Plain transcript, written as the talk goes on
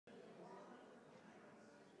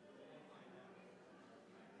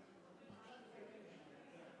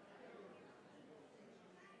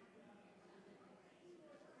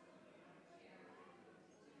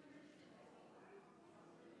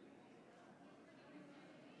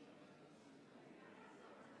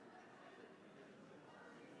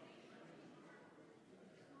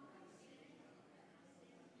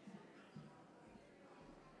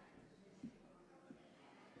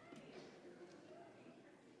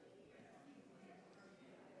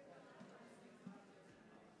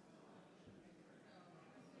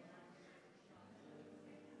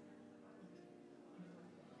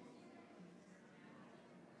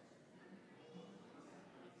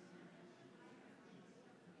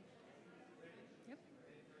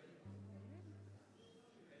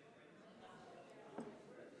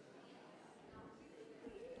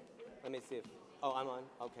see if, oh, I'm on?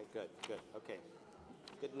 Okay, good, okay.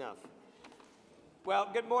 Good enough. Well,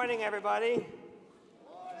 good morning, everybody.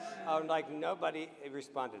 Oh, like nobody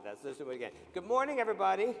responded to that, so let's do it again. Good morning,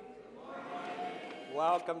 everybody. Good morning.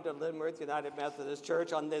 Welcome to Linworth United Methodist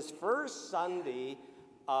Church on this first Sunday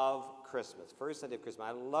of Christmas. First Sunday of Christmas.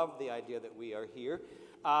 I love the idea that we are here.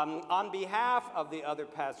 On behalf of the other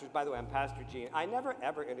pastors, by the way, I'm Pastor Gene. I never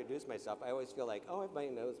ever introduce myself. I always feel like, oh, everybody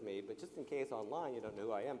knows me, but just in case online you don't know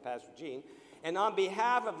who I am, Pastor Gene. And on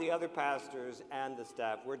behalf of the other pastors and the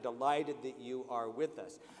staff, we're delighted that you are with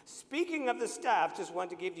us. Speaking of the staff, just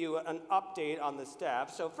want to give you an update on the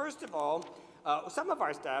staff. So first of all, some of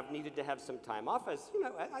our staff needed to have some time off. As you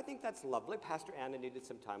know, I think that's lovely. Pastor Anna needed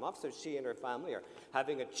some time off, so she and her family are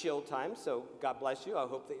having a chill time. So God bless you. I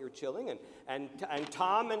hope that you're chilling. And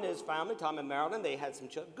Tom and his family, Tom and Marilyn, they had some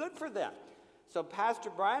chill. Good for them. So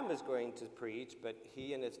Pastor Brian was going to preach, but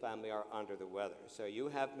he and his family are under the weather. So you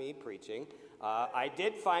have me preaching. I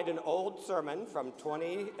did find an old sermon from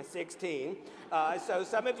 2016. So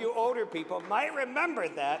some of you older people might remember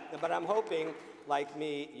that, but I'm hoping, like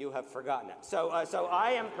me, you have forgotten it. So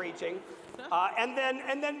I am preaching, and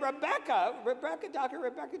then Dr.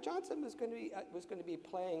 Rebecca Johnson was going to be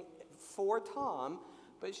playing for Tom,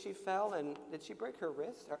 but she fell and did she break her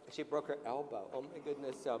wrist? Or she broke her elbow. Oh my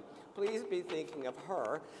goodness! So please be thinking of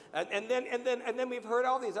her. And then we've heard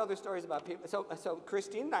all these other stories about people. So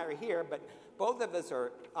Christine and I are here, but both of us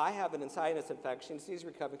are. I have an sinus infection. She's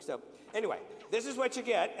recovering. So anyway, this is what you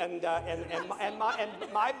get. And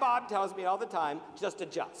my Bob tells me all the time, just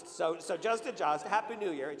adjust. So just adjust. Happy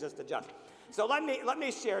New Year. Just adjust. So let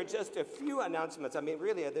me share just a few announcements. I mean,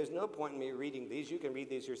 really, there's no point in me reading these. You can read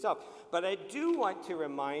these yourself. But I do want to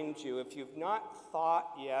remind you, if you've not thought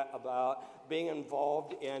yet about being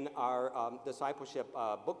involved in our discipleship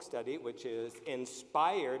book study, which is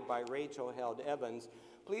inspired by Rachel Held Evans,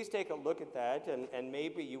 please take a look at that, and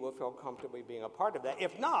maybe you will feel comfortable being a part of that.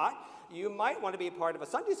 If not, you might want to be a part of a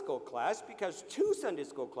Sunday school class, because 2 Sunday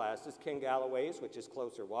school classes, King Galloway's, which is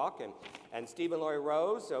Closer Walk, and Stephen Laurie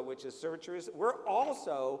Rose, which is Searchers, we're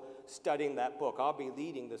also studying that book. I'll be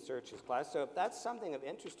leading the Searchers class, so if that's something of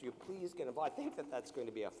interest to you, please get involved. I think that's going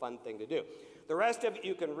to be a fun thing to do. The rest of it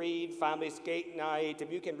you can read, family skate night,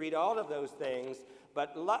 you can read all of those things,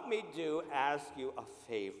 but let me ask you a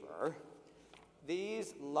favor.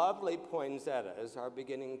 These lovely poinsettias are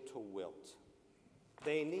beginning to wilt.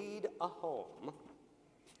 They need a home.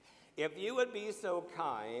 If you would be so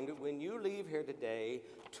kind, when you leave here today,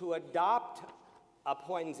 to adopt a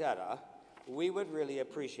poinsettia, we would really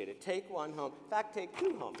appreciate it. Take 1 home. In fact, take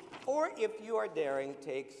 2 home. Or if you are daring,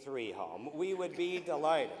 take 3 home. We would be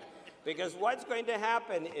delighted. Because what's going to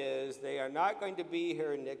happen is they are not going to be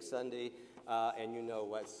here next Sunday, and you know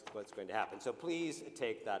what's going to happen. So please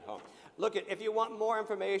take that home. Look, if you want more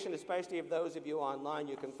information, especially of those of you online,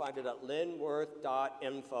 you can find it at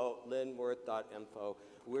linworth.info, linworth.info.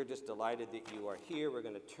 We're just delighted that you are here. We're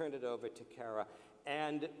going to turn it over to Kara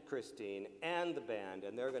and Christine and the band,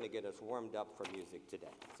 and they're going to get us warmed up for music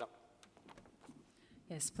today. So.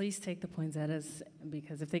 Yes, please take the poinsettias,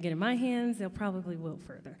 because if they get in my hands, they'll probably wilt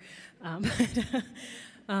further.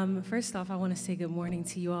 First off, I want to say good morning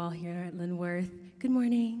to you all here at Linworth. Good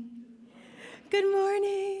morning. Good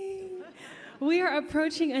morning. We are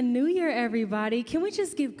approaching a new year, everybody. Can we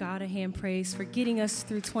just give God a hand praise for getting us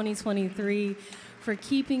through 2023, for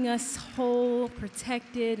keeping us whole,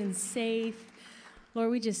 protected, and safe?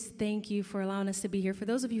 Lord, we just thank you for allowing us to be here. For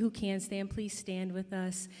those of you who can stand, please stand with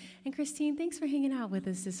us. And Christine, thanks for hanging out with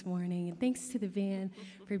us this morning. And thanks to the band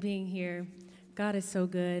for being here. God is so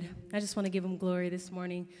good. I just want to give him glory this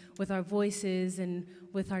morning with our voices and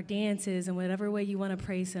with our dances, and whatever way you want to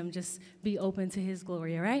praise him, just be open to his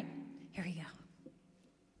glory, all right? Here we go.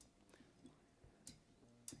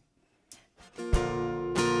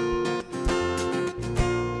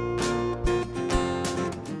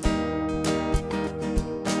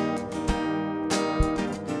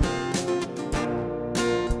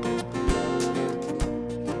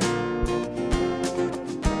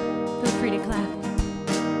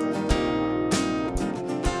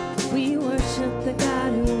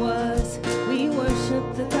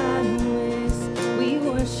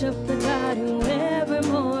 The God who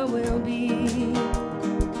evermore will be.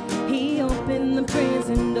 He opened the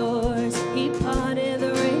prison doors, he parted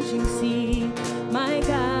the raging sea. My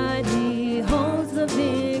God, he holds the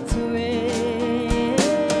victory.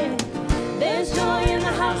 There's joy in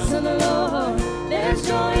the house of the Lord. There's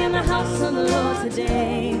joy in the house of the Lord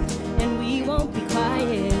today, and we won't be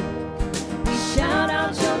quiet. We shout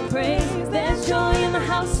out your praise. There's joy in the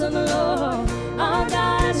house of the Lord. Our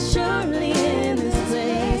God is surely in this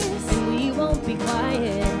place, and we won't be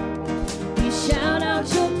quiet.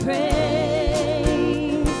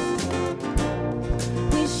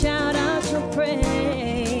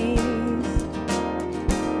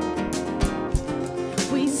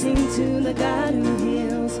 to the God who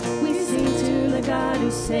heals. We sing to the God who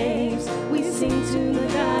saves. We sing to the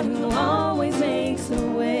God who always makes a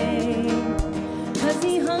way. 'Cause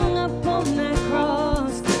he hung up on that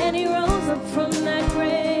cross and he rose up from that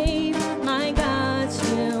grave. My God,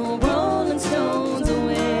 still rolling stones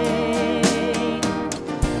away.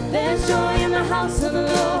 There's joy in the house of the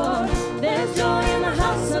Lord. There's joy in the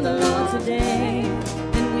house of the Lord today.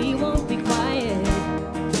 And we won't be quiet.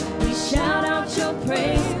 We shout out your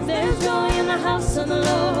praise. There's joy in the house of the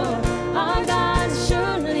Lord. Our God is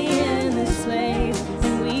surely in this place.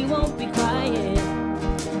 And we won't be quiet.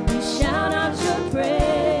 We shout out your praise.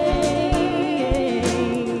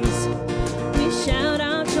 We shout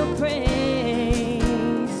out your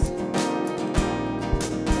praise.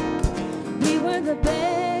 We were the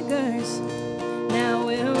beggars, now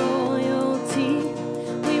we're royalty.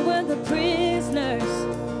 We were the prisoners,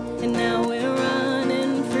 and now we're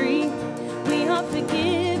running free. We are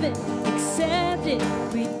forgiven, accepted,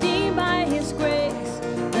 redeemed by his grace.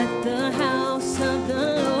 Let the house of the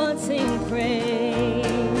Lord sing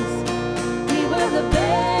praise. We were the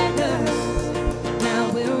beggars, now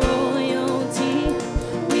we're royalty.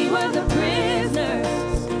 We were the prisoners,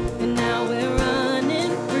 and now we're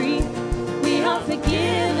running free. We are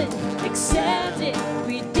forgiven, accepted,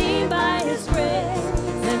 redeemed by his grace.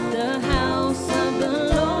 Let the house of the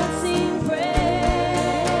Lord sing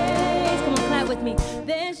praise. Come on, clap with me.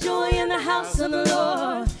 There's joy in the house of the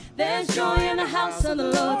Lord. There's joy in the house of the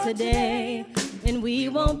Lord today. And we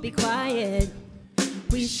won't be quiet.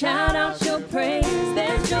 We shout out your praise.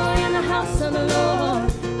 There's joy in the house of the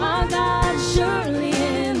Lord. Our God is surely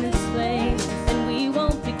in this place. And we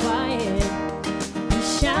won't be quiet. We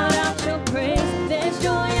shout out your praise. There's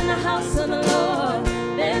joy in the house of the Lord.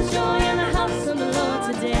 There's joy in the house of the Lord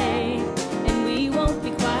today. And we won't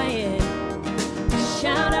be quiet. We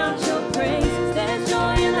shout out your praise. There's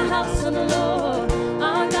joy in the house of the Lord.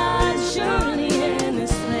 Our God is surely in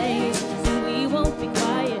this place. And we won't be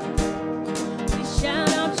quiet. We shout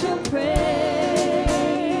out your praise.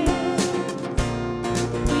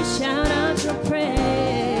 We shout out your praise.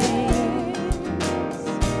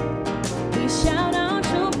 We shout out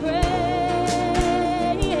your praise.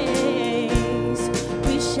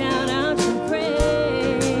 We shout out your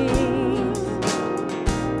praise.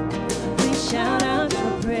 We shout out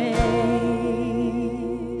your praise.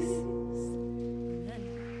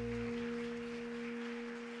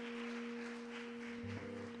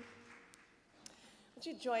 Would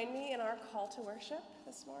you join me in our call to worship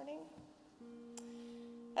this morning?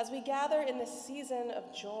 As we gather in this season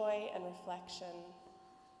of joy and reflection,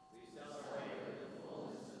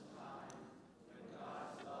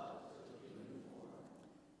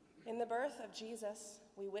 in the birth of Jesus,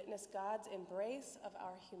 we witness God's embrace of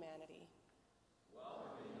our humanity.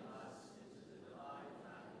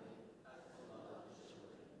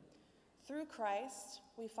 Through Christ,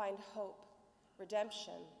 we find hope,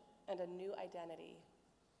 redemption, and a new identity.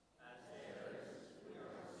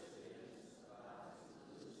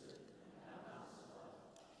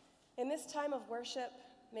 In this time of worship,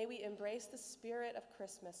 may we embrace the spirit of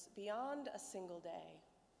Christmas beyond a single day.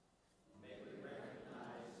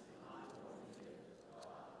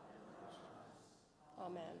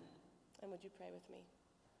 Amen. And would you pray with me?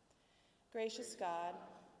 Gracious God,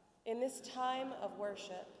 in this time of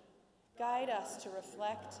worship, guide us to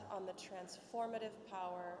reflect on the transformative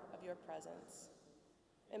power of your presence.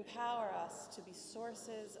 Empower us to be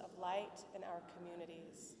sources of light in our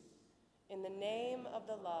communities. In the name of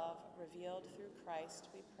the love revealed through Christ,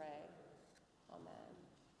 we pray. Amen.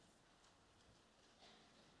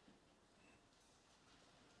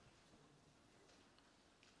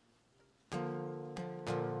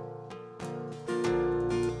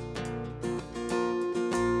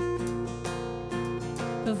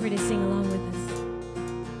 Feel free to sing along with us.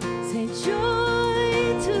 Say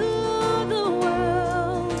joy to the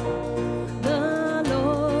world, the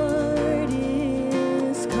Lord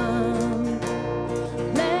is come.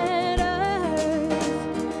 Let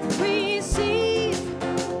earth receive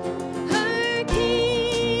her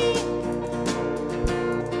King.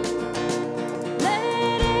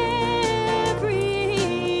 Let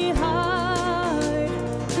every heart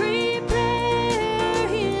prepare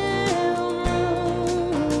him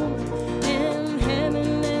room, and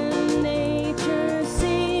heaven and nature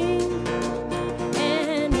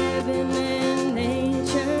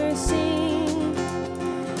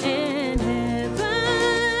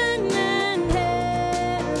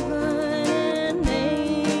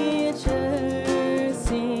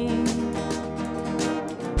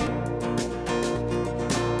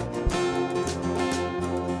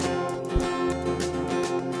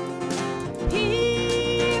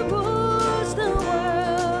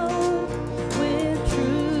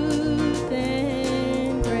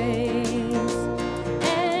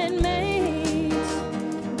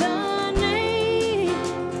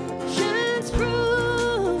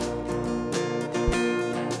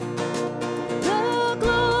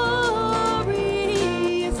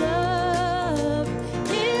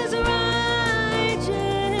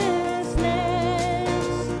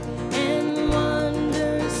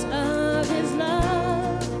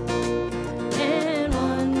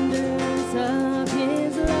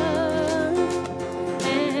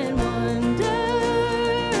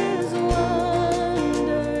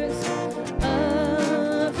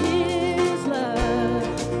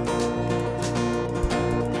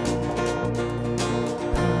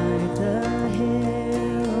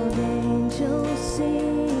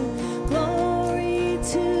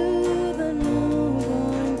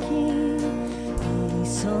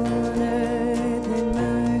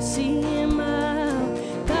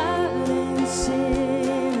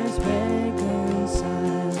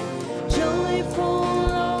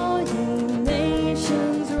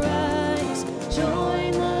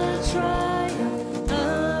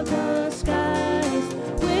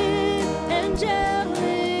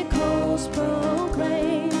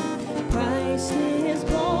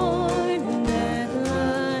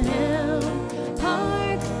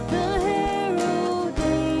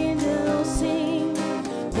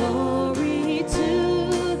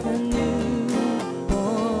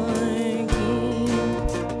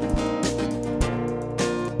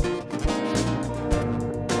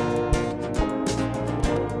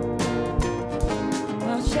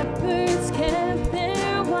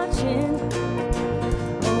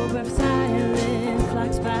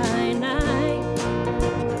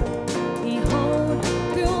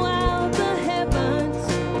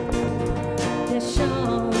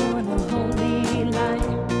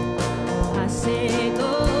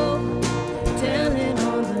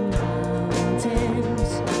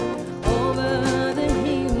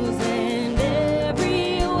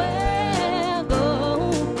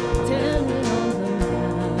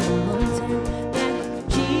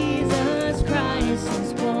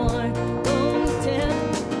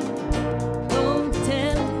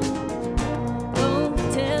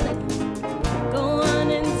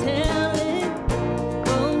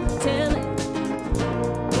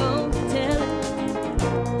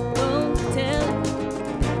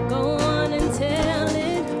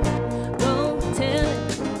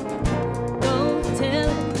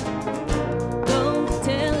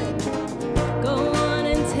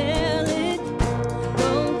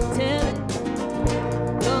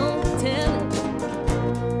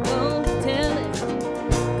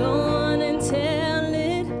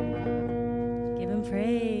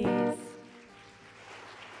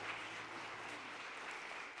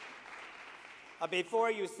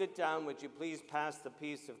Before you sit down, would you please pass the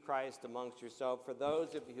peace of Christ amongst yourself? For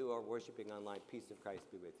those of you who are worshiping online, peace of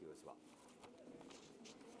Christ be with you as well.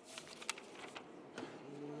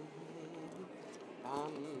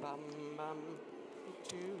 Bum, bum, bum,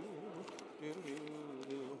 doo, doo, doo,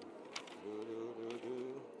 doo, doo,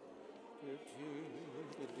 doo,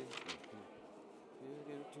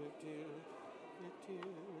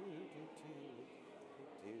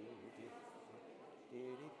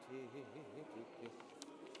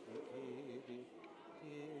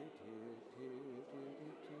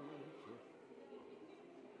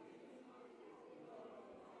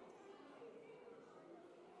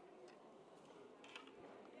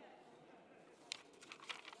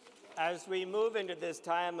 As we move into this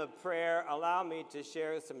time of prayer, allow me to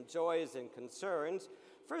share some joys and concerns.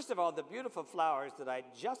 First of all, the beautiful flowers that I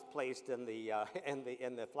just placed in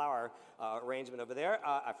the flower arrangement over there,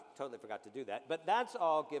 I totally forgot to do that, but that's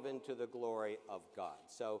all given to the glory of God.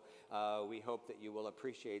 So we hope that you will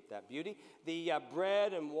appreciate that beauty. The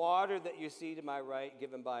bread and water that you see to my right,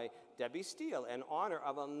 given by Debbie Steele in honor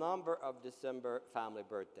of a number of December family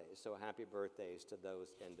birthdays. So happy birthdays to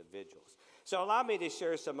those individuals. So allow me to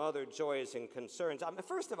share some other joys and concerns.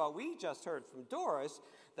 First of all, we just heard from Doris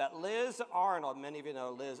that Liz Arnold, many of you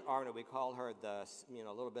know Liz Arnold, we call her the,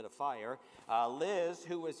 little bit of fire. Liz,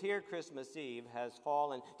 who was here Christmas Eve, has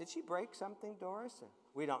fallen. Did she break something, Doris?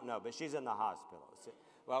 We don't know, but she's in the hospital.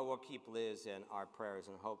 Well, we'll keep Liz in our prayers,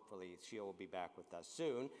 and hopefully she will be back with us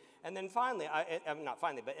soon. And then finally,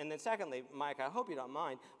 secondly, Mike, I hope you don't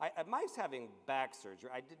mind. Mike's having back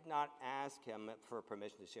surgery. I did not ask him for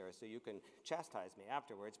permission to share, so you can chastise me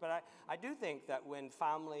afterwards. But I do think that when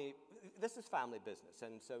this is family business,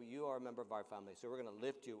 and so you are a member of our family, so we're going to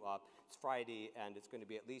lift you up. It's Friday, and it's going to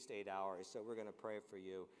be at least 8 hours, so we're going to pray for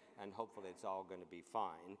you, and hopefully it's all going to be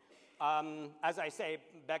fine. As I say,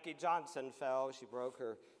 Becky Johnson fell. She broke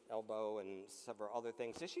her elbow and several other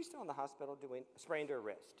things. Is she still in the hospital sprained her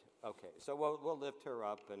wrist? Okay, so we'll lift her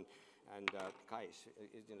up, and gosh,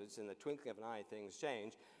 it's in the twinkling of an eye, things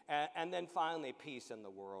change. And then finally, peace in the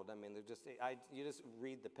world. I mean, you just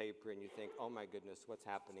read the paper and you think, oh my goodness, what's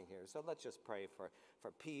happening here? So let's just pray for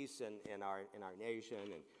peace in our nation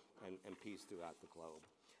and peace throughout the globe.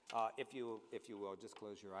 If you will, just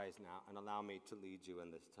close your eyes now and allow me to lead you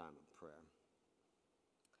in this time of prayer.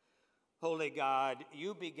 Holy God,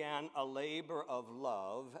 you began a labor of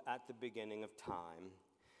love at the beginning of time.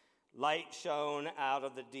 Light shone out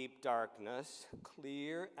of the deep darkness,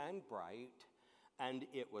 clear and bright, and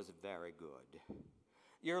it was very good.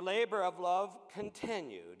 Your labor of love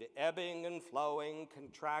continued, ebbing and flowing,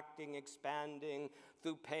 contracting, expanding,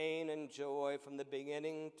 through pain and joy. From the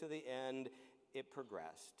beginning to the end, it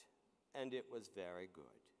progressed, and it was very good.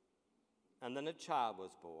 And then a child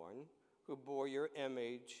was born who bore your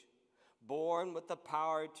image, born with the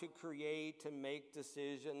power to create, to make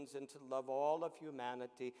decisions, and to love all of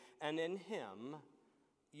humanity. And in him,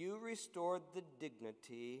 you restored the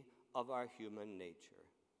dignity of our human nature.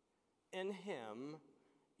 In him,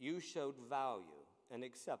 you showed value and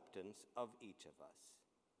acceptance of each of us.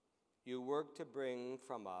 You worked to bring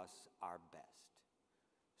from us our best.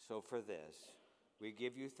 So for this, we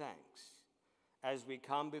give you thanks. As we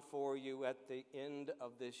come before you at the end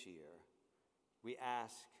of this year, we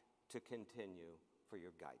ask to continue for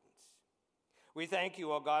your guidance. We thank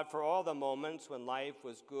you, O God, for all the moments when life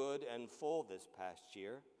was good and full this past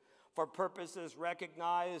year, for purposes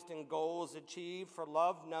recognized and goals achieved, for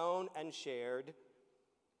love known and shared.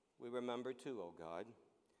 We remember too, O God,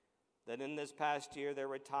 that in this past year there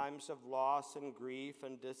were times of loss and grief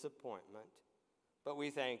and disappointment, but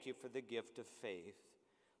we thank you for the gift of faith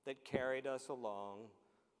that carried us along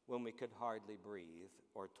when we could hardly breathe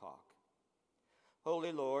or talk.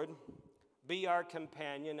 Holy Lord, be our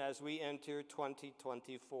companion as we enter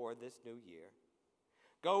 2024, this new year.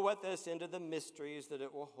 Go with us into the mysteries that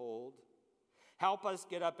it will hold. Help us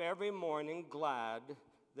get up every morning glad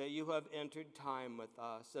that you have entered time with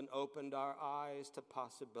us and opened our eyes to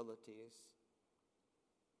possibilities.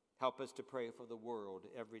 Help us to pray for the world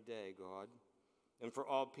every day, God, and for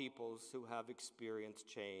all peoples who have experienced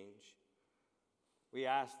change. We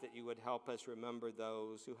ask that you would help us remember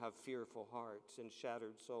those who have fearful hearts and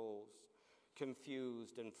shattered souls,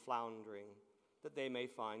 confused and floundering, that they may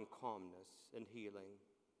find calmness and healing.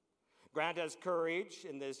 Grant us courage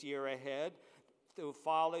in this year ahead to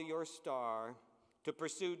follow your star, to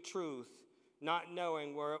pursue truth, not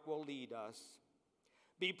knowing where it will lead us.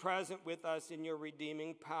 Be present with us in your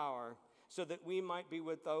redeeming power, so that we might be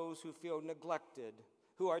with those who feel neglected,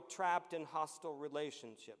 who are trapped in hostile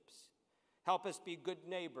relationships. Help us be good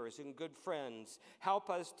neighbors and good friends. Help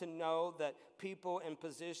us to know that people in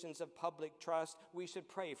positions of public trust, we should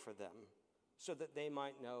pray for them so that they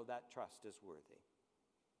might know that trust is worthy.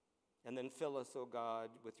 And then fill us, O God,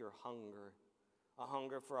 with your hunger, a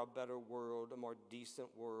hunger for a better world, a more decent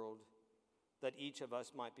world, that each of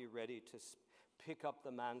us might be ready to pick up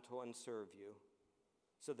the mantle and serve you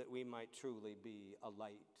so that we might truly be a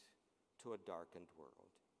light to a darkened world.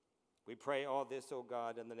 We pray all this, O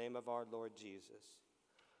God, in the name of our Lord Jesus,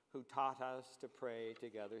 who taught us to pray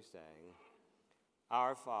together, saying,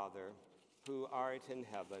 Our Father, who art in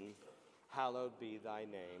heaven, hallowed be thy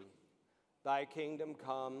name. Thy kingdom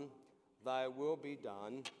come, thy will be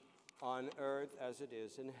done, on earth as it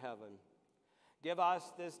is in heaven. Give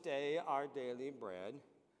us this day our daily bread,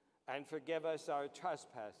 and forgive us our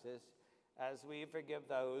trespasses, as we forgive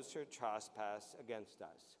those who trespass against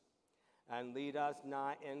us. And lead us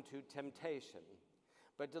not into temptation,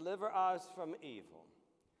 but deliver us from evil.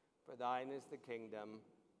 For thine is the kingdom,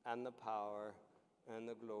 and the power, and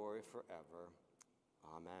the glory forever.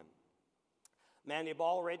 Amen. Mandy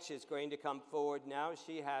Ballrich is going to come forward now.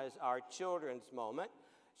 She has our children's moment.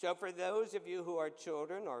 So for those of you who are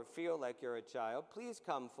children or feel like you're a child, please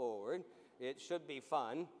come forward. It should be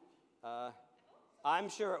fun. I'm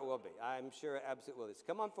sure it will be. I'm sure it absolutely will.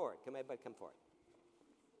 Come on forward. Come, everybody, come forward.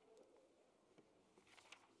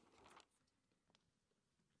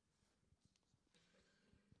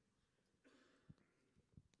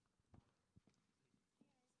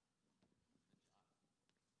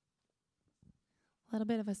 A little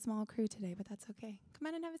bit of a small crew today, but that's okay. Come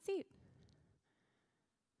on and have a seat.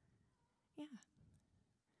 Yeah.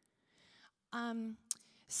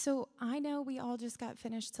 So I know we all just got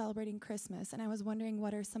finished celebrating Christmas, and I was wondering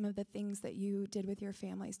what are some of the things that you did with your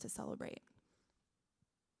families to celebrate?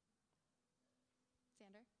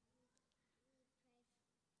 Xander?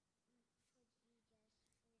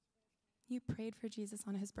 You prayed for Jesus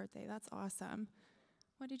on his birthday. That's awesome.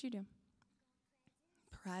 What did you do?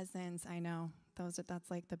 Presents, I know. That's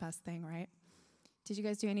like the best thing, right? Did you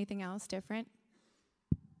guys do anything else different?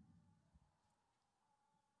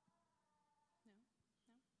 No?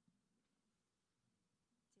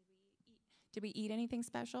 Did we eat anything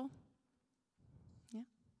special? Yeah?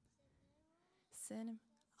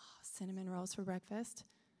 Cinnamon rolls for breakfast.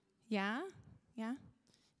 Yeah? Yeah?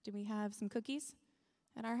 Did we have some cookies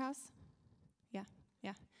at our house?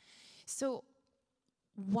 Yeah. So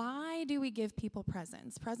why do we give people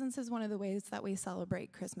presents? Presents is one of the ways that we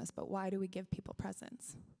celebrate Christmas, but why do we give people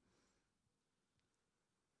presents?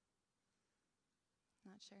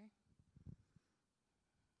 Not sure.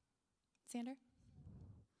 Xander?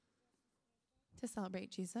 To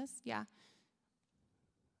celebrate Jesus, yeah.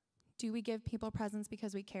 Do we give people presents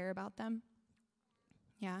because we care about them?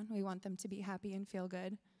 Yeah, we want them to be happy and feel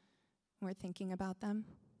good. We're thinking about them.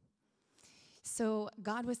 So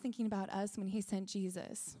God was thinking about us when he sent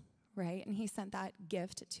Jesus, right? And he sent that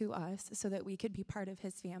gift to us so that we could be part of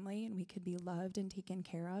his family and we could be loved and taken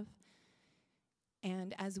care of.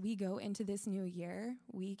 And as we go into this new year,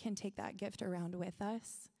 we can take that gift around with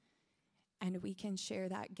us and we can share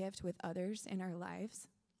that gift with others in our lives,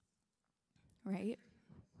 right?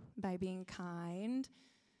 By being kind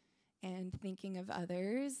and thinking of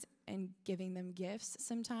others and giving them gifts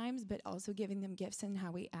sometimes, but also giving them gifts in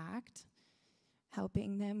how we act.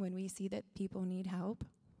 Helping them when we see that people need help.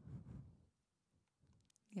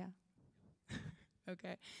 Yeah.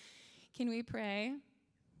 Okay. Can we pray?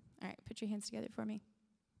 All right, put your hands together for me.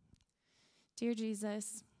 Dear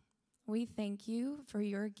Jesus, we thank you for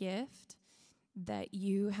your gift that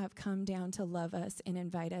you have come down to love us and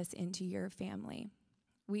invite us into your family.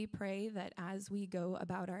 We pray that as we go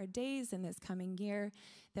about our days in this coming year,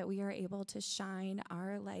 that we are able to shine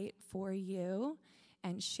our light for you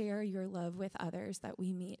and share your love with others that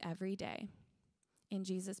we meet every day. In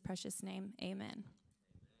Jesus' precious name, amen.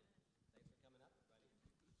 Thanks for coming up,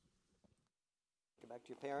 everybody. Go back to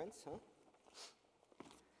your parents,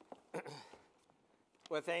 huh?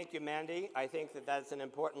 Well, thank you, Mandy. I think that that's an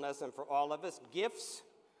important lesson for all of us. Gifts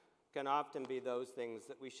can often be those things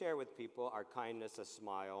that we share with people, our kindness, a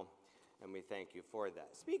smile, and we thank you for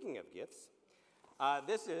that. Speaking of gifts,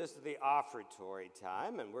 this is the offertory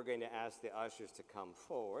time, and we're going to ask the ushers to come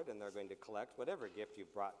forward, and they're going to collect whatever gift you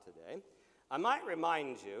brought today. I might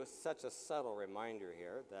remind you, such a subtle reminder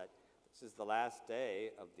here, that this is the last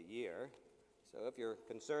day of the year. So if you're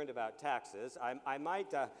concerned about taxes, I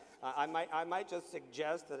might just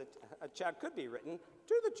suggest that a check could be written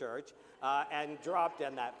to the church and dropped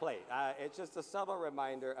in that plate. It's just a subtle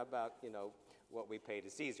reminder about, what we pay to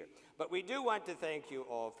Caesar. But we do want to thank you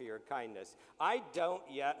all for your kindness. I don't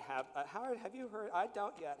yet have, Howard, have you heard? I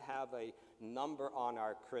don't yet have a number on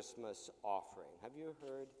our Christmas offering. Have you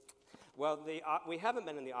heard? Well, we haven't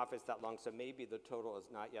been in the office that long, so maybe the total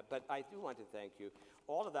is not yet. But I do want to thank you.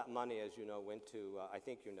 All of that money, as you know, went to,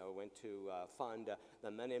 fund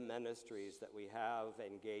the many ministries that we have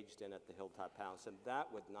engaged in at the Hilltop House. And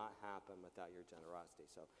that would not happen without your generosity.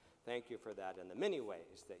 So thank you for that and the many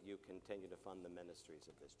ways that you continue to fund the ministries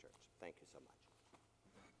of this church. Thank you so much.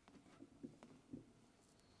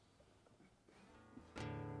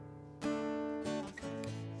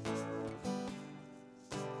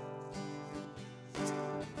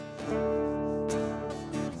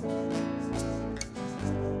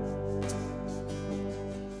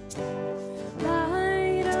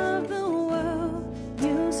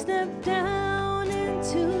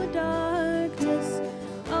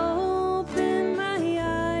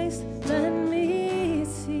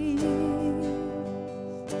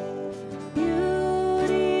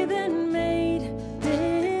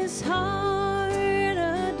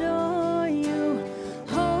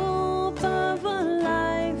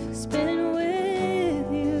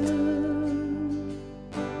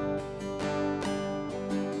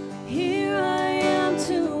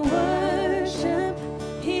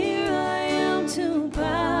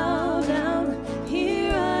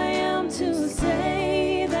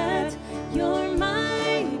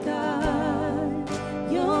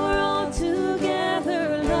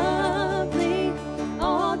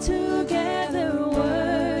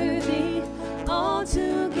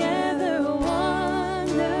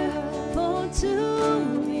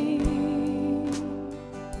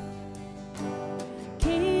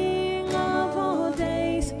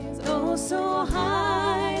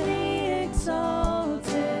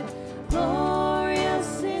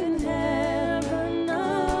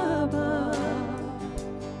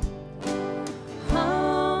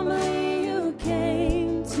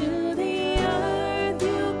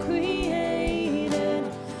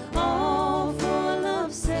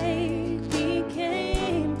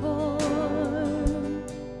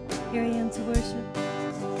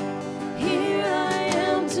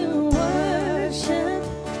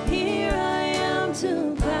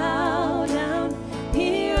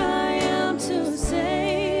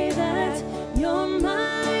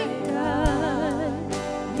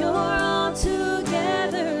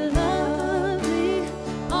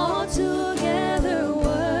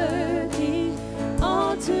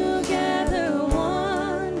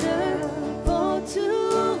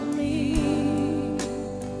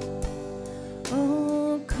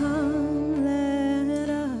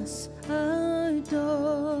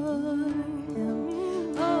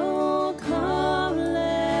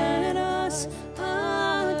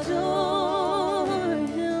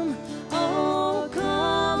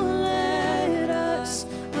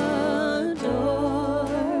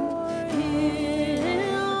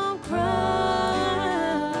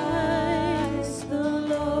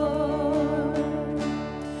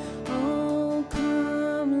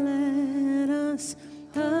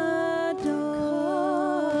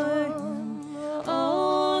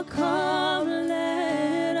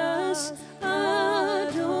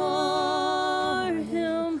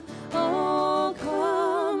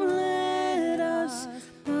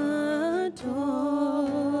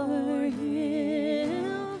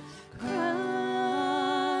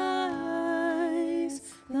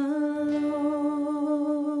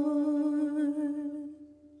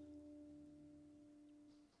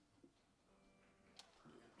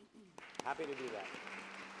 Happy to do that.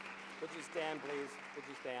 Would you stand, please? Would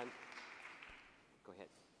you stand? Go ahead.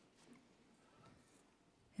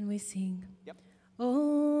 And we sing. Yep.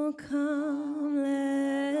 Oh, come,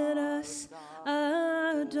 let us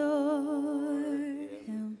adore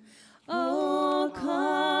him. Oh,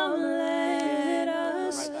 come, let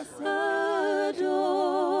us adore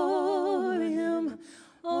him.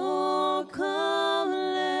 Oh, come,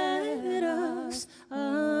 let us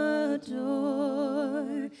adore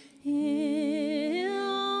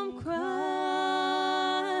him, Christ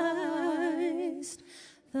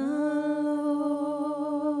the Lord.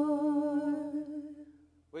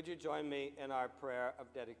 Would you join me in our prayer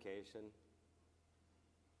of dedication?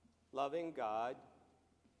 Loving God,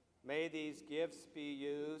 may these gifts be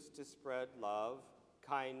used to spread love,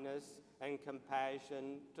 kindness, and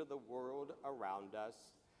compassion to the world around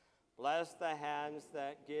us. Bless the hands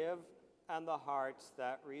that give and the hearts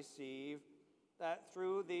that receive, that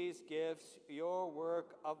through these gifts your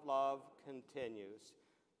work of love continues.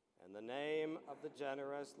 In the name of the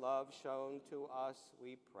generous love shown to us,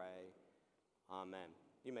 we pray. Amen.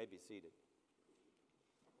 You may be seated.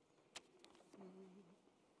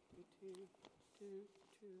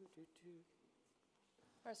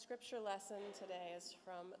 Our scripture lesson today is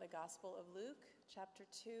from the Gospel of Luke, chapter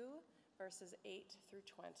 2, verses 8 through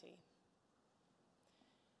 20.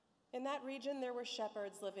 In that region there were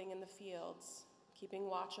shepherds living in the fields, keeping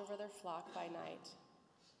watch over their flock by night.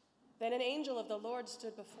 Then an angel of the Lord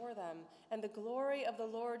stood before them, and the glory of the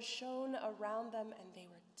Lord shone around them, and they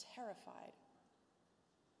were terrified.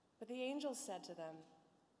 But the angel said to them,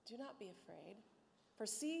 "Do not be afraid, for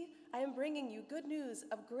see, I am bringing you good news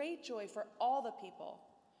of great joy for all the people.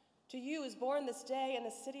 To you is born this day in the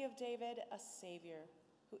city of David a Savior,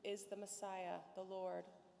 who is the Messiah, the Lord.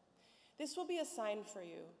 This will be a sign for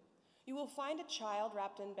you. You will find a child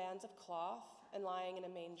wrapped in bands of cloth and lying in a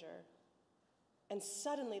manger." And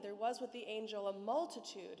suddenly there was with the angel a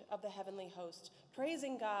multitude of the heavenly host,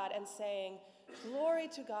 praising God and saying, "Glory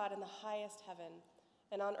to God in the highest heaven,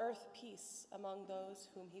 and on earth peace among those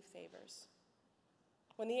whom he favors."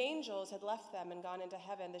 When the angels had left them and gone into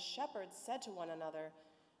heaven, the shepherds said to one another,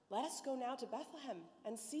 "Let us go now to Bethlehem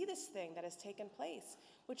and see this thing that has taken place,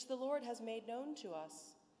 which the Lord has made known to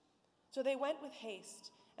us." So they went with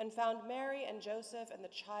haste and found Mary and Joseph and the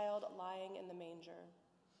child lying in the manger.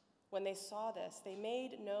 When they saw this, they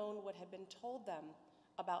made known what had been told them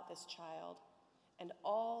about this child, and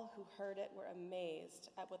all who heard it were amazed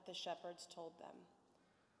at what the shepherds told them.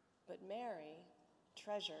 But Mary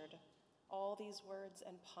treasured all these words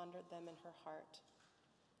and pondered them in her heart.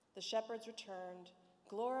 The shepherds returned,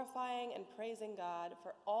 glorifying and praising God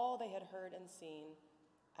for all they had heard and seen,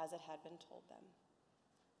 as it had been told them.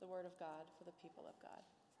 The word of God for the people of God.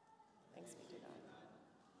 Thanks be to God.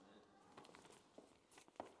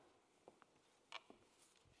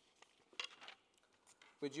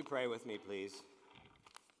 Would you pray with me, please?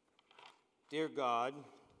 Dear God,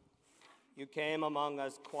 you came among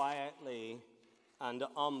us quietly and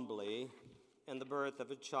humbly in the birth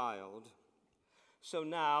of a child. So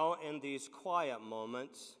now, in these quiet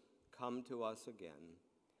moments, come to us again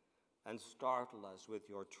and startle us with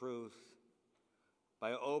your truth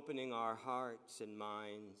by opening our hearts and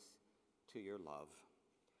minds to your love.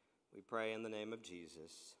 We pray in the name of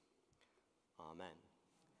Jesus. Amen.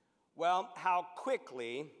 Well, how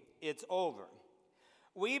quickly it's over.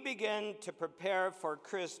 We begin to prepare for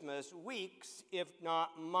Christmas weeks, if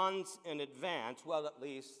not months in advance. Well, at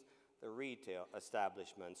least the retail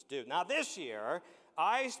establishments do. Now, this year,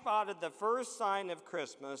 I spotted the first sign of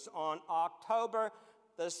Christmas on October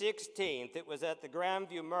the 16th. It was at the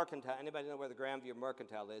Grandview Mercantile. Anybody know where the Grandview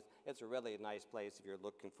Mercantile is? It's a really nice place if you're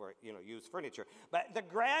looking for, used furniture. But the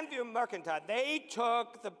Grandview Mercantile, they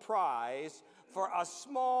took the prize for a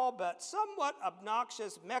small but somewhat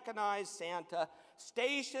obnoxious mechanized Santa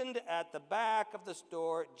stationed at the back of the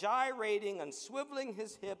store, gyrating and swiveling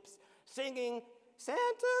his hips, singing,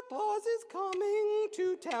 "Santa Claus is coming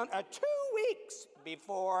to town," 2 weeks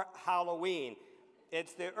before Halloween.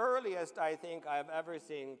 It's the earliest, I think, I've ever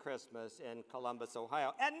seen Christmas in Columbus,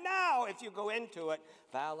 Ohio. And now, if you go into it,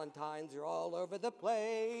 Valentines are all over the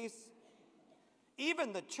place.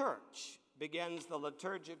 Even the church begins the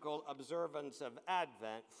liturgical observance of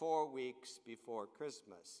Advent 4 weeks before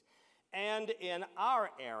Christmas. And in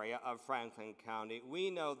our area of Franklin County, we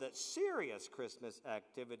know that serious Christmas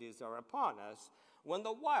activities are upon us when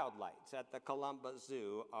the wild lights at the Columbus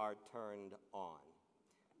Zoo are turned on.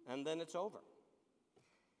 And then it's over.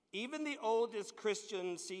 Even the oldest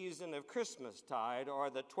Christian season of Christmastide, or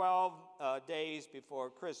the 12 days before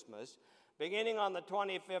Christmas, beginning on the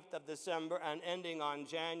 25th of December and ending on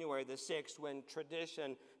January the 6th, when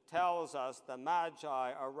tradition tells us the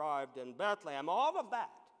Magi arrived in Bethlehem, all of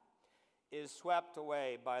that is swept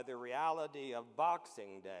away by the reality of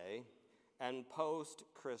Boxing Day and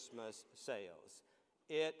post-Christmas sales.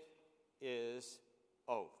 It is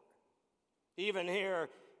over. Even here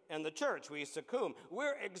in the church, we succumb.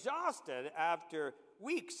 We're exhausted after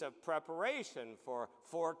weeks of preparation for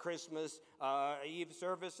 4 Christmas Eve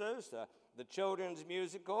services, the children's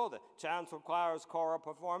musical, the chancel choir's choral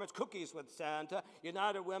performance, Cookies with Santa,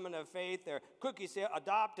 United Women of Faith, their cookie sale,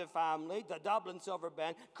 Adoptive Family, the Dublin Silver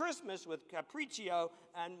Band, Christmas with Capriccio,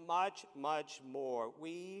 and much, much more.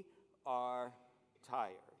 We are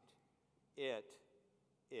tired. It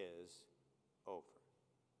is over.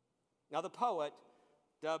 Now, the poet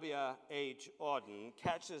W.H. Auden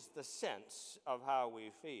catches the sense of how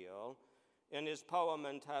we feel in his poem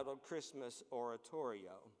entitled Christmas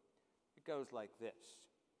Oratorio. It goes like this.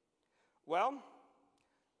 Well,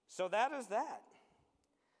 so that is that.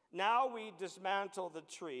 Now we dismantle the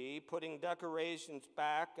tree, putting decorations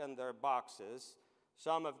back in their boxes.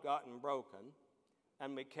 Some have gotten broken,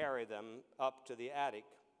 and we carry them up to the attic.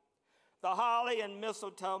 The holly and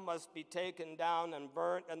mistletoe must be taken down and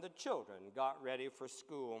burnt, and the children got ready for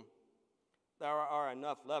school. There are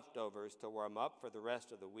enough leftovers to warm up for the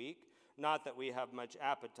rest of the week. Not that we have much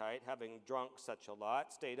appetite, having drunk such a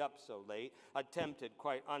lot, stayed up so late, attempted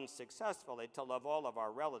quite unsuccessfully to love all of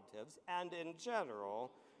our relatives, and in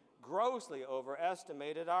general, grossly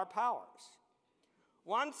overestimated our powers.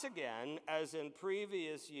 Once again, as in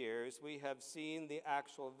previous years, we have seen the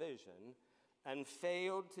actual vision and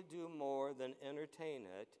failed to do more than entertain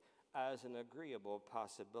it as an agreeable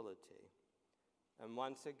possibility. And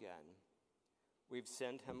once again, we've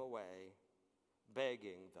sent him away,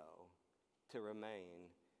 begging, though, to remain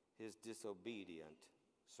his disobedient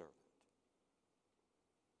servant.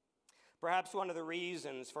 Perhaps one of the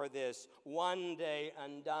reasons for this one day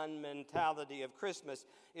undone mentality of Christmas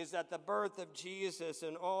is that the birth of Jesus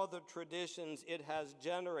and all the traditions it has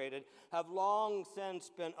generated have long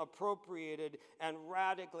since been appropriated and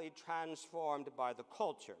radically transformed by the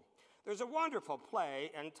culture. There's a wonderful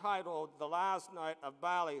play entitled The Last Night of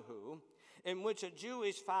Ballyhoo, in which a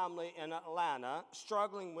Jewish family in Atlanta,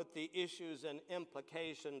 struggling with the issues and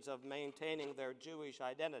implications of maintaining their Jewish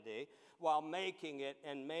identity while making it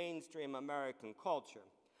in mainstream American culture.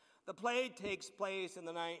 The play takes place in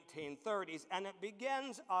the 1930s, and it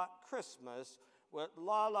begins at Christmas with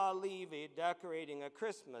Lala Levy decorating a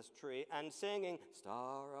Christmas tree and singing,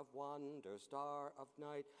 "Star of wonder, star of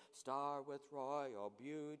night, star with royal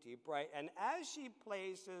beauty bright." And as she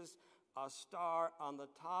places a star on the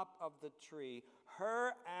top of the tree,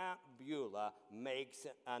 her Aunt Beulah makes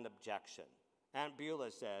an objection. Aunt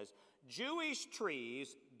Beulah says, "Jewish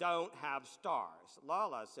trees don't have stars."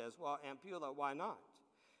 Lala says, "Well, Aunt Beulah, why not?"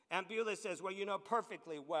 Aunt Beulah says, "Well, you know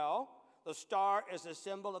perfectly well, the star is a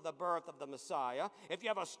symbol of the birth of the Messiah. If you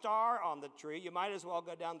have a star on the tree, you might as well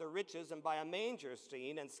go down to Riches and buy a manger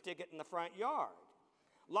scene and stick it in the front yard."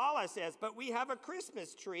 Lala says, "But we have a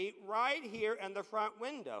Christmas tree right here in the front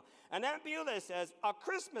window." And Aunt Beulah says, "A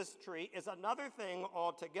Christmas tree is another thing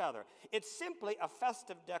altogether. It's simply a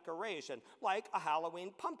festive decoration, like a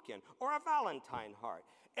Halloween pumpkin or a Valentine heart.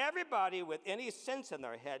 Everybody with any sense in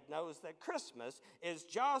their head knows that Christmas is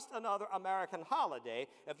just another American holiday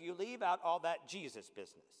if you leave out all that Jesus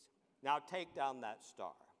business. Now take down that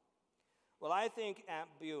star." Well, I think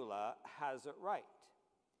Aunt Beulah has it right.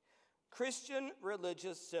 Christian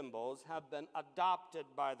religious symbols have been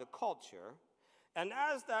adopted by the culture, and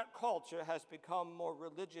as that culture has become more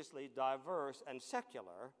religiously diverse and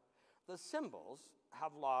secular, the symbols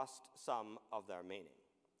have lost some of their meaning.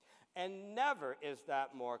 And never is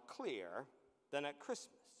that more clear than at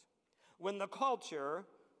Christmas, when the culture,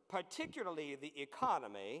 particularly the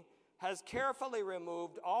economy, has carefully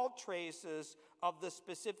removed all traces of the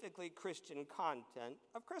specifically Christian content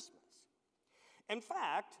of Christmas. In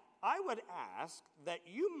fact, I would ask that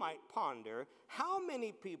you might ponder how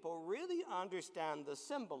many people really understand the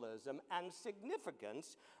symbolism and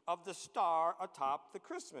significance of the star atop the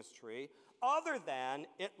Christmas tree, other than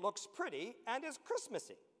it looks pretty and is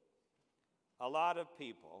Christmassy. A lot of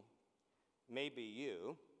people, maybe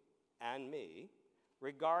you and me,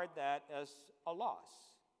 regard that as a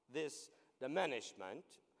loss, this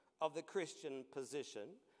diminishment of the Christian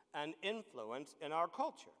position and influence in our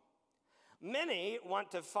culture. Many want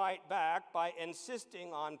to fight back by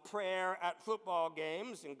insisting on prayer at football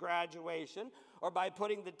games and graduation, or by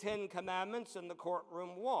putting the 10 Commandments in the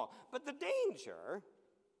courtroom wall. But the danger,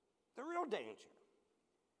 the real danger,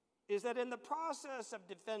 is that in the process of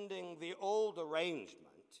defending the old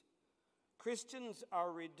arrangement, Christians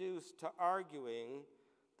are reduced to arguing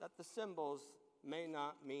that the symbols may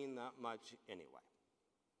not mean that much anyway.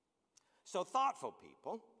 So thoughtful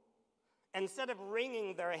people, instead of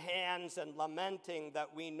wringing their hands and lamenting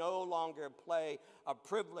that we no longer play a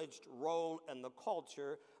privileged role in the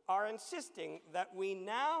culture, are insisting that we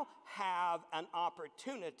now have an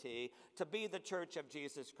opportunity to be the Church of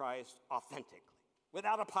Jesus Christ authentically,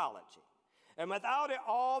 without apology, and without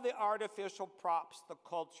all the artificial props the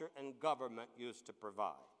culture and government used to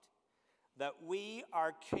provide. That we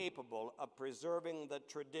are capable of preserving the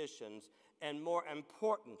traditions and, more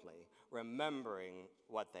importantly, remembering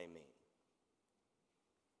what they mean.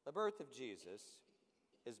 The birth of Jesus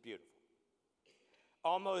is beautiful.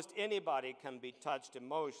 Almost anybody can be touched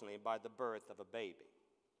emotionally by the birth of a baby.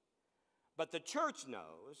 But the church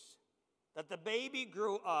knows that the baby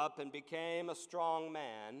grew up and became a strong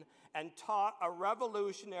man and taught a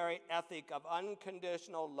revolutionary ethic of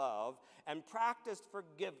unconditional love and practiced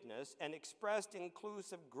forgiveness and expressed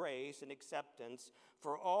inclusive grace and acceptance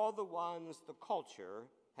for all the ones the culture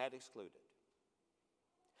had excluded.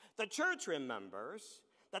 The church remembers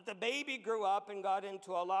that the baby grew up and got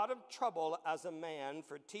into a lot of trouble as a man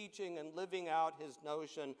for teaching and living out his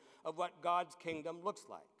notion of what God's kingdom looks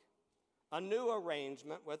like. A new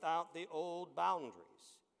arrangement without the old boundaries.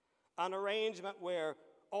 An arrangement where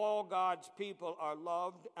all God's people are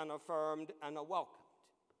loved and affirmed and welcomed.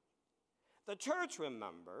 The church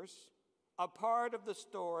remembers a part of the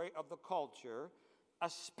story of the culture,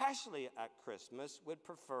 especially at Christmas, would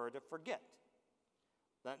prefer to forget.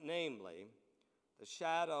 That namely, the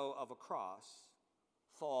shadow of a cross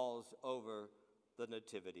falls over the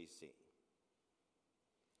nativity scene.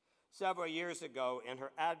 Several years ago, in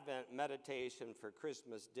her Advent meditation for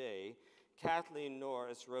Christmas Day, Kathleen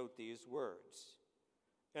Norris wrote these words: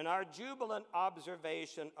 "In our jubilant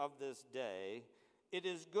observation of this day, it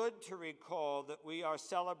is good to recall that we are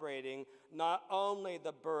celebrating not only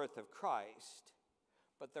the birth of Christ,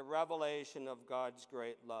 but the revelation of God's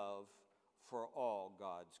great love for all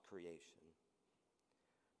God's creation."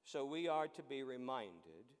 So we are to be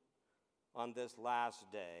reminded on this last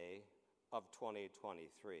day of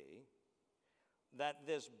 2023 that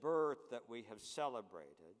this birth that we have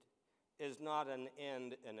celebrated is not an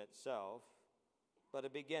end in itself, but a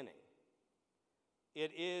beginning.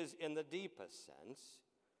 It is, in the deepest sense,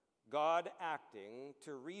 God acting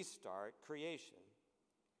to restart creation.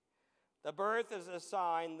 The birth is a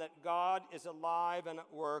sign that God is alive and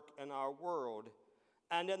at work in our world.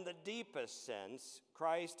 And in the deepest sense,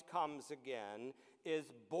 Christ comes again,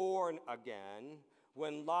 is born again,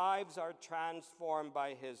 when lives are transformed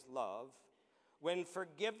by his love, when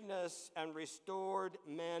forgiveness and restored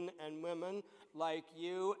men and women like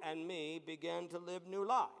you and me begin to live new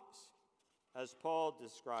lives, as Paul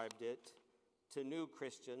described it to new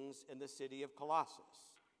Christians in the city of Colossus.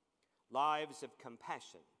 Lives of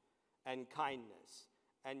compassion and kindness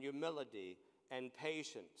and humility and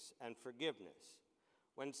patience and forgiveness,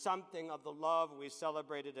 when something of the love we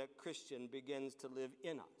celebrated at Christian begins to live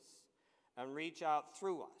in us and reach out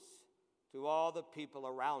through us to all the people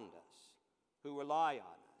around us who rely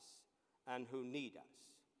on us and who need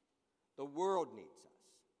us. The world needs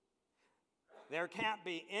us. There can't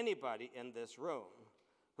be anybody in this room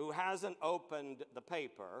who hasn't opened the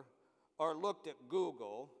paper or looked at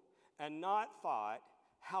Google and not thought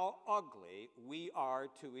how ugly we are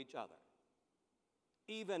to each other.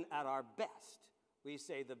 Even at our best, we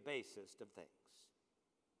say the basest of things.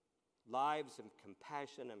 Lives of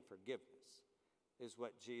compassion and forgiveness is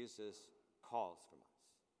what Jesus calls from us.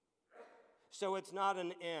 So it's not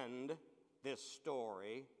an end, this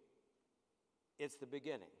story, it's the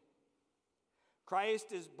beginning.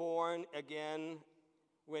 Christ is born again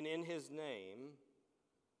when in his name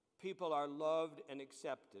people are loved and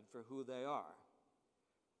accepted for who they are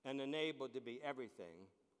and enabled to be everything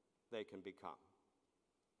they can become.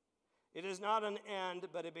 It is not an end,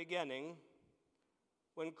 but a beginning.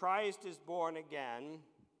 When Christ is born again,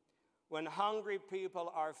 when hungry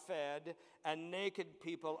people are fed, and naked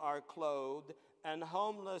people are clothed, and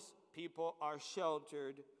homeless people are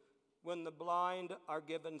sheltered, when the blind are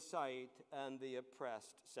given sight, and the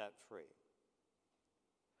oppressed set free.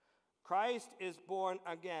 Christ is born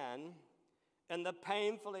again in the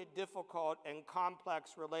painfully difficult and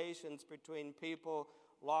complex relations between people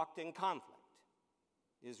locked in conflict.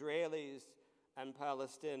 Israelis and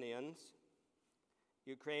Palestinians,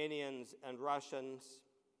 Ukrainians and Russians,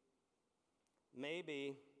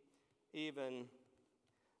 maybe even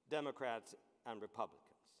Democrats and Republicans.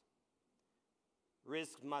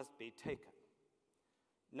 Risks must be taken,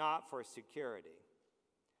 not for security,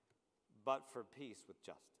 but for peace with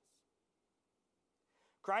justice.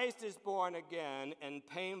 Christ is born again in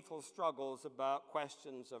painful struggles about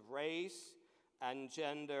questions of race and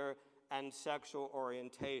gender and sexual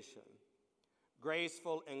orientation,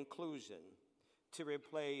 graceful inclusion to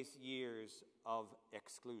replace years of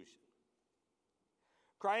exclusion.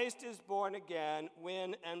 Christ is born again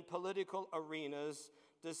when in political arenas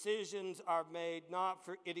decisions are made not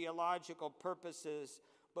for ideological purposes,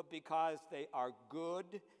 but because they are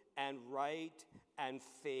good and right and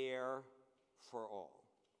fair for all.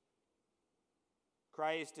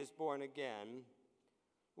 Christ is born again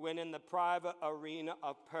when in the private arena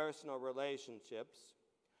of personal relationships,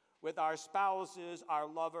 with our spouses, our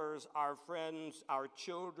lovers, our friends, our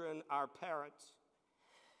children, our parents,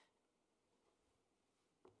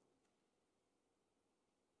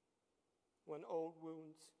 when old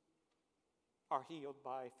wounds are healed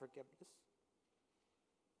by forgiveness,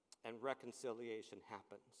 and reconciliation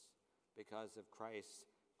happens because of Christ's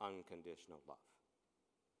unconditional love.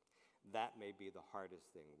 That may be the hardest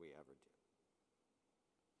thing we ever do.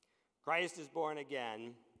 Christ is born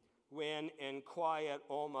again when, in quiet,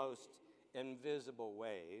 almost invisible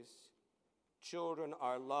ways, Children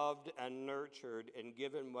are loved and nurtured and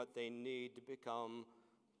given what they need to become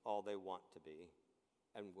all they want to be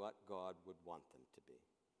and what God would want them to be.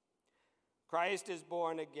 Christ is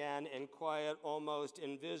born again in quiet, almost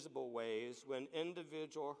invisible ways when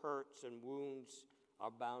individual hurts and wounds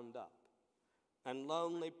are bound up and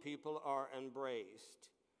lonely people are embraced,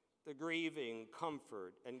 the grieving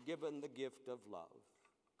comfort and given the gift of love.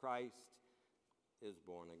 Christ is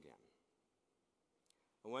born again.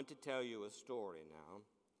 I want to tell you a story now.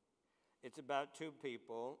 It's about two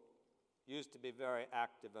people, used to be very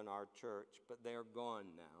active in our church, but they are gone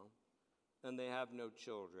now, and they have no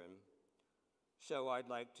children. So I'd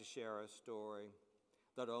like to share a story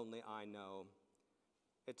that only I know.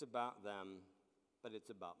 It's about them, but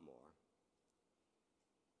it's about more.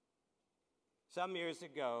 Some years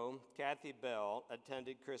ago, Kathy Bell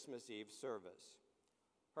attended Christmas Eve service.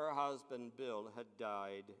 Her husband, Bill, had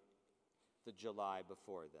died the July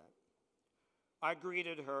before that. I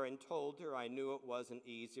greeted her and told her I knew it wasn't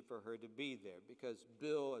easy for her to be there because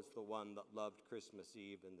Bill is the one that loved Christmas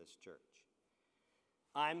Eve in this church.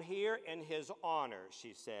 I'm here in his honor,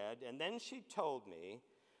 she said, and then she told me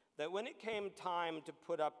that when it came time to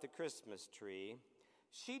put up the Christmas tree,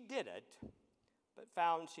 she did it, but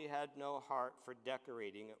found she had no heart for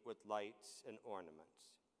decorating it with lights and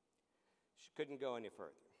ornaments. She couldn't go any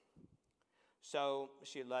further. So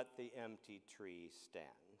she let the empty tree stand.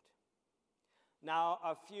 Now,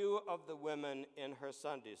 a few of the women in her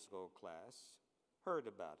Sunday school class heard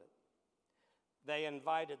about it. They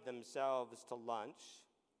invited themselves to lunch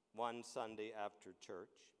one Sunday after church.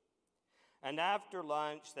 And after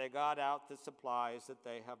lunch, they got out the supplies that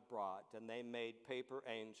they have brought, and they made paper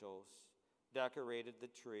angels, decorated the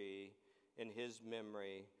tree in his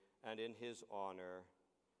memory and in his honor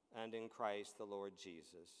and in Christ the Lord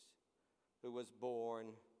Jesus, who was born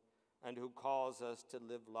and who calls us to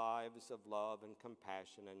live lives of love and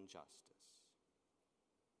compassion and justice.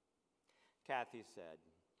 Kathy said,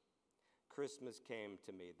 Christmas came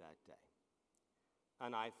to me that day,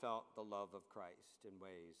 and I felt the love of Christ in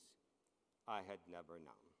ways I had never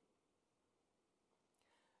known.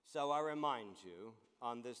 So I remind you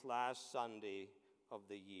on this last Sunday of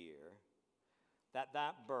the year that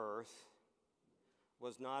birth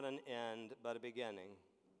was not an end but a beginning.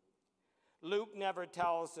 Luke never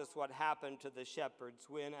tells us what happened to the shepherds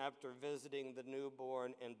when, after visiting the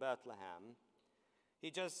newborn in Bethlehem, he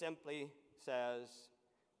just simply says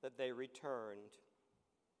that they returned.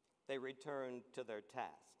 They returned to their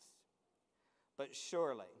tasks. But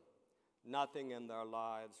surely, nothing in their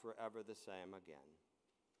lives were ever the same again.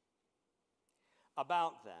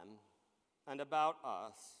 About them and about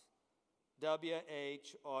us,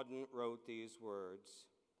 W.H. Auden wrote these words.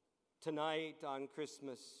 Tonight on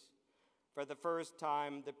Christmas, for the first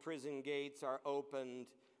time, the prison gates are opened.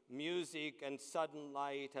 Music and sudden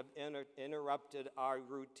light have interrupted our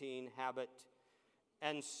routine habit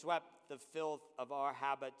and swept the filth of our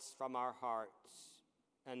habits from our hearts.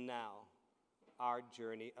 And now, our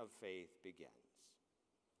journey of faith begins.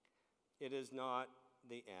 It is not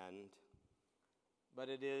the end, but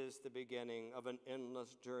it is the beginning of an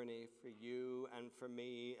endless journey for you and for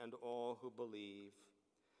me and all who believe,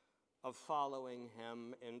 of following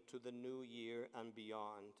him into the new year and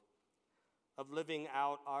beyond, of living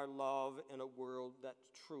out our love in a world that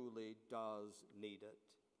truly does need it,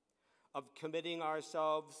 of committing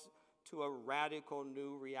ourselves to a radical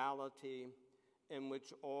new reality in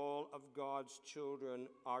which all of God's children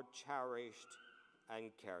are cherished and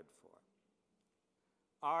cared for.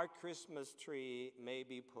 Our Christmas tree may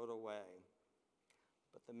be put away,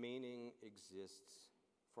 but the meaning exists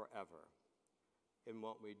forever in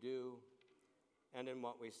what we do and in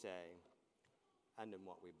what we say and in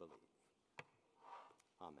what we believe.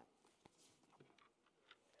 Amen.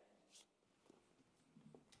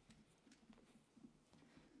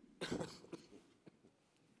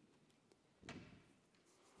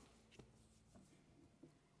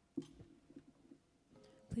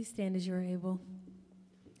 Please stand as you are able.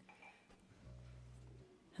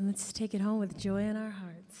 And let's take it home with joy in our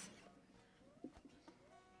hearts.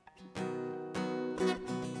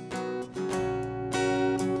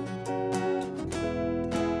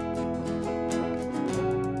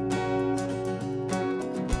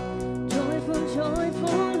 Joyful,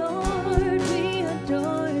 joyful, Lord, we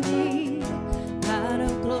adore thee. God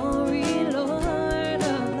of glory, Lord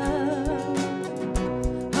of love.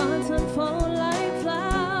 Hearts unfold like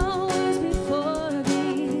flowers before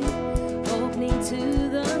thee, opening to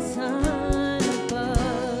the sun above.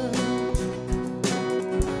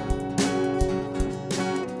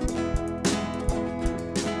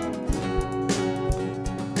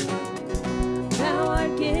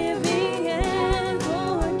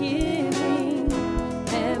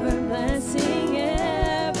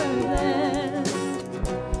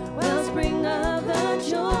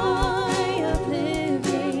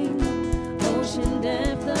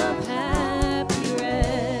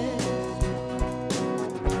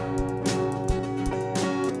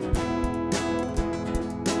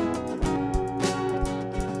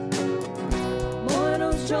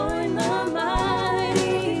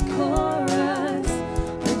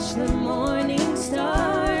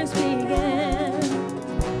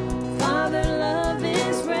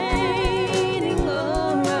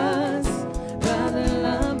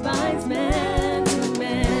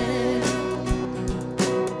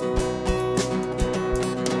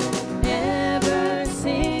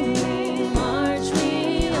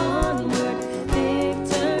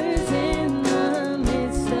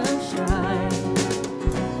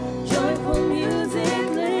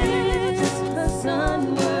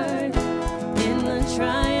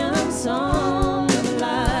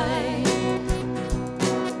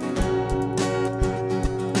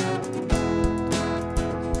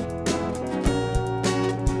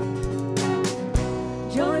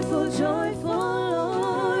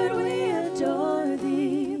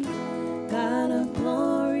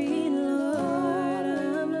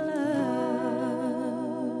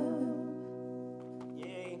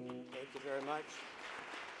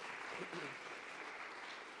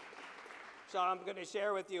 So I'm going to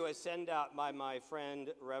share with you a send out by my friend,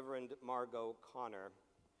 Reverend Margot Connor.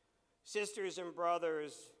 Sisters and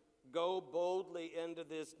brothers, go boldly into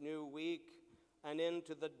this new week and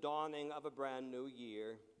into the dawning of a brand new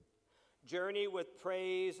year. Journey with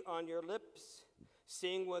praise on your lips,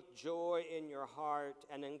 sing with joy in your heart,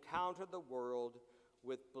 and encounter the world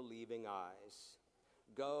with believing eyes.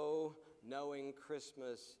 Go knowing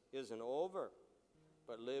Christmas isn't over,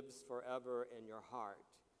 but lives forever in your heart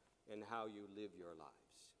in how you live your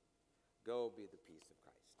lives. Go be the peace of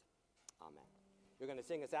Christ. Amen. You're going to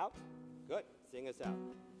sing us out? Good. Sing us out.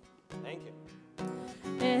 Thank you.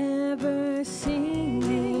 Ever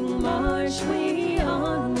singing march we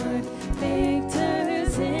on.